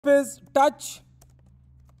is touch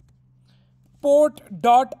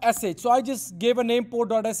port.sh. So I just gave a name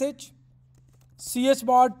port.sh.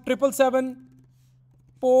 chmod 777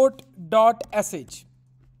 port.sh.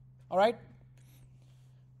 All right.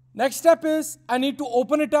 Next step is I need to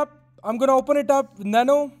open it up. I'm going to open it up with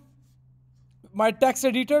Nano, my text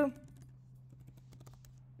editor.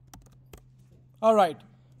 All right.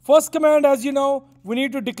 First command, as you know, we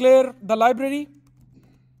need to declare the library.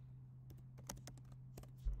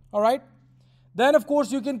 All right. Then, of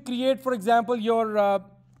course, you can create, for example, your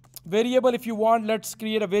variable if you want. Let's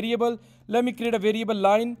create a variable. Let me create a variable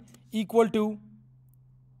line equal to.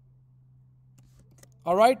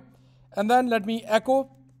 All right. And then let me echo,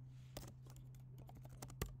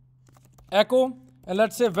 and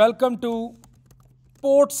let's say welcome to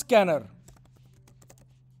port scanner.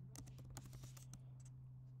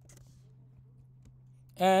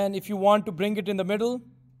 And if you want to bring it in the middle,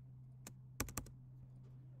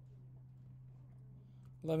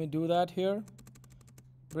 let me do that here.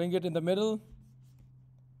 Bring it in the middle.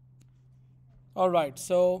 All right,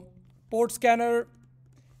 so port scanner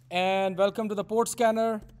and welcome to the port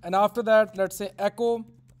scanner. And after that, let's say echo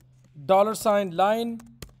 $line.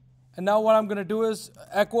 And now what I'm going to do is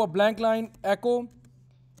echo a blank line, echo,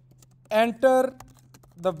 enter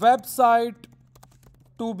the website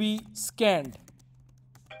to be scanned.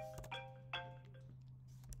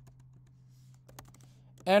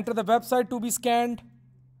 Enter the website to be scanned.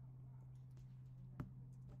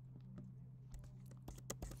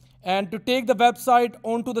 And to take the website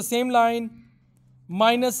onto the same line,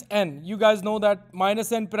 -n. You guys know that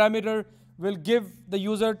 -n parameter will give the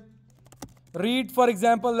user read, for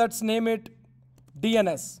example, let's name it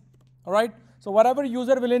DNS. All right. So whatever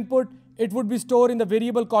user will input, it would be stored in the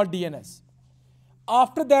variable called DNS.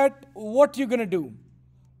 After that, what you're going to do?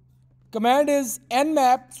 Command is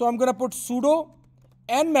NMAP. So I'm going to put sudo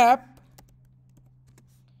NMAP.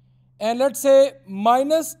 And let's say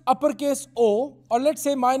 -O, or let's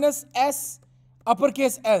say -S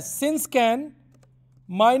uppercase S, synscan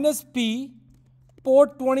 -P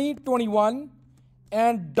port 2021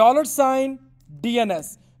 and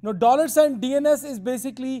 $DNS. Now $DNS is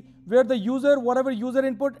basically where the user, whatever user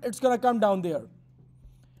input, it's going to come down there.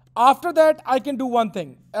 After that, I can do one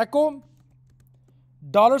thing. Echo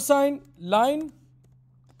 $line,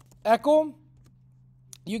 echo.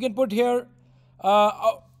 You can put here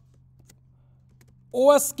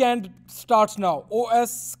OS scan starts now.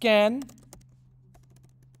 OS scan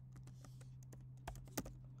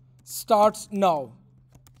starts now.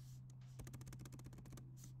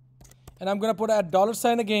 And I'm going to put a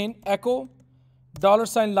 $sign again, echo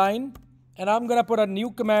 $line, and I'm going to put a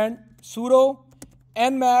new command, sudo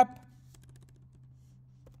nmap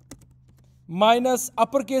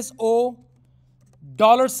 -O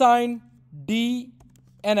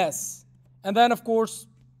 $DNS. And then, of course,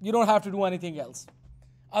 you don't have to do anything else.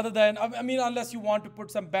 Other than, I mean, unless you want to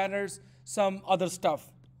put some banners, some other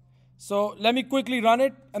stuff. So let me quickly run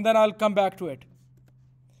it, and then I'll come back to it.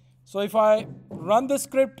 So if I run the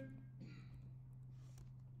script,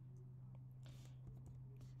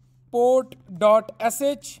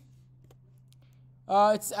 port.sh,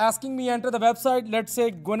 it's asking me enter the website. Let's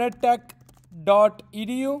say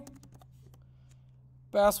gwinnettech.edu.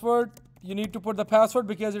 Password, you need to put the password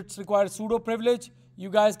because it requires sudo privilege. You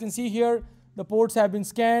guys can see here, the ports have been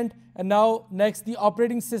scanned, and now next the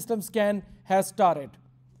operating system scan has started.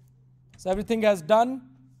 So everything has done.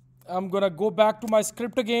 I'm going to go back to my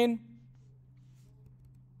script again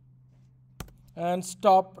and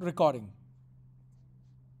stop recording.